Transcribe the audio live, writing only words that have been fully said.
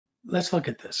Let's look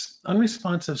at this.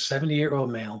 Unresponsive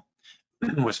 70-year-old male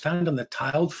was found on the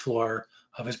tiled floor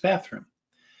of his bathroom.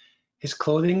 His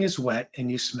clothing is wet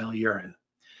and you smell urine.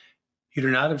 You do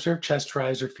not observe chest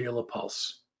rise or feel a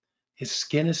pulse. His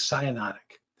skin is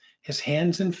cyanotic. His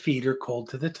hands and feet are cold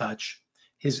to the touch.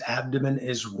 His abdomen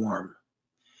is warm.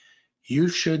 You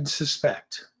should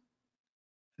suspect.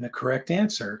 And the correct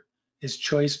answer is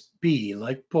choice B,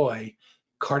 like boy,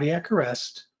 cardiac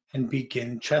arrest, and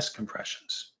begin chest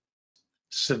compressions.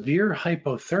 Severe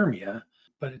hypothermia,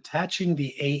 but attaching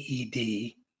the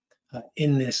AED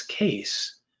in this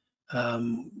case,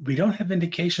 we don't have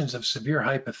indications of severe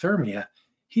hypothermia.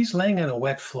 He's laying on a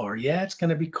wet floor. Yeah, it's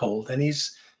going to be cold, and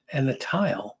the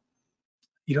tile.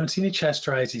 You don't see any chest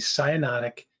rise. He's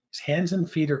cyanotic. His hands and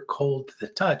feet are cold to the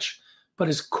touch, but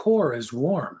his core is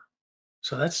warm.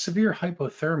 So that severe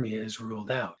hypothermia is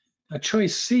ruled out. Now,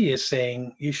 choice C is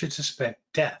saying you should suspect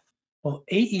death. Well,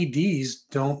 AEDs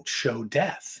don't show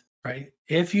death, right?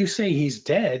 If you say he's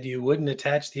dead, you wouldn't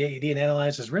attach the AED and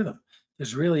analyze his rhythm.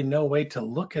 There's really no way to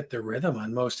look at the rhythm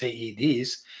on most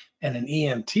AEDs, and an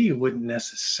EMT wouldn't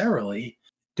necessarily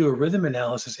do a rhythm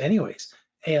analysis anyways.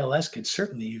 ALS could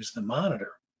certainly use the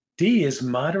monitor. D is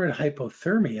moderate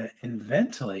hypothermia and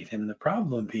ventilate him. The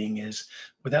problem being is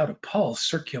without a pulse,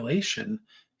 circulation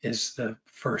is the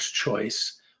first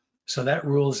choice. So that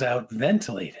rules out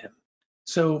ventilate him.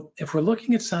 So if we're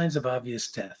looking at signs of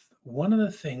obvious death, one of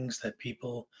the things that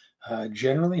people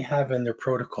generally have in their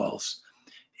protocols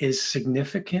is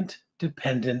significant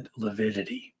dependent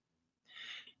lividity.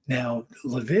 Now,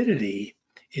 lividity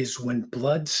is when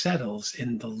blood settles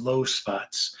in the low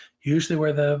spots, usually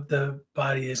where the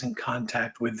body is in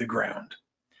contact with the ground.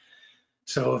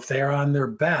 So if they're on their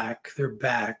back,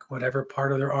 whatever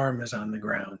part of their arm is on the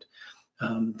ground,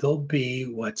 there'll be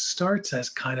what starts as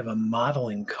kind of a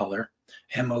mottling color,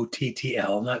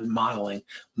 M-O-T-T-L, not modeling,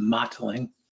 mottling,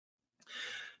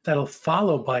 that'll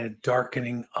follow by a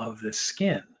darkening of the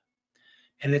skin.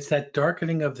 And it's that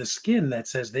darkening of the skin that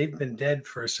says they've been dead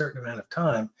for a certain amount of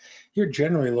time. You're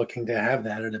generally looking to have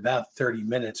that at about 30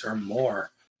 minutes or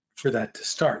more for that to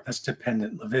start. That's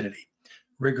dependent lividity.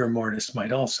 Rigor mortis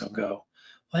might also go.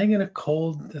 Laying in a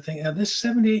cold thing. Now this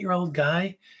 78-year-old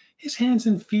guy, his hands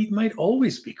and feet might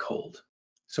always be cold.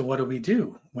 So what do we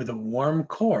do? With a warm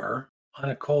core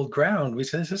on a cold ground, we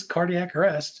say this is cardiac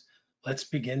arrest. Let's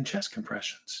begin chest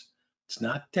compressions. It's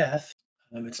not death.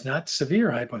 It's not severe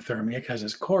hypothermia because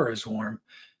his core is warm.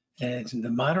 And it's the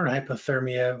moderate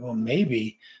hypothermia, well,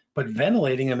 maybe, but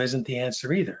ventilating him isn't the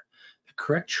answer either. The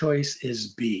correct choice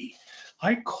is B.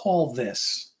 I call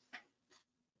this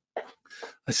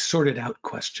a sorted out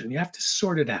question. You have to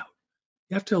sort it out.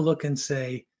 You have to look and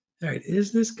say, all right,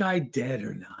 is this guy dead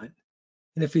or not?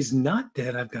 And if he's not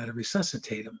dead, I've got to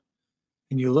resuscitate him.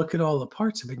 And you look at all the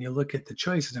parts of it and you look at the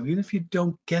choices. And even if you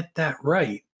don't get that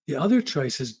right, the other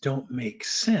choices don't make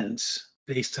sense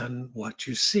based on what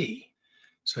you see.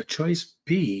 So choice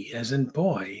B, as in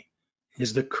boy,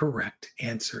 is the correct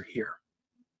answer here.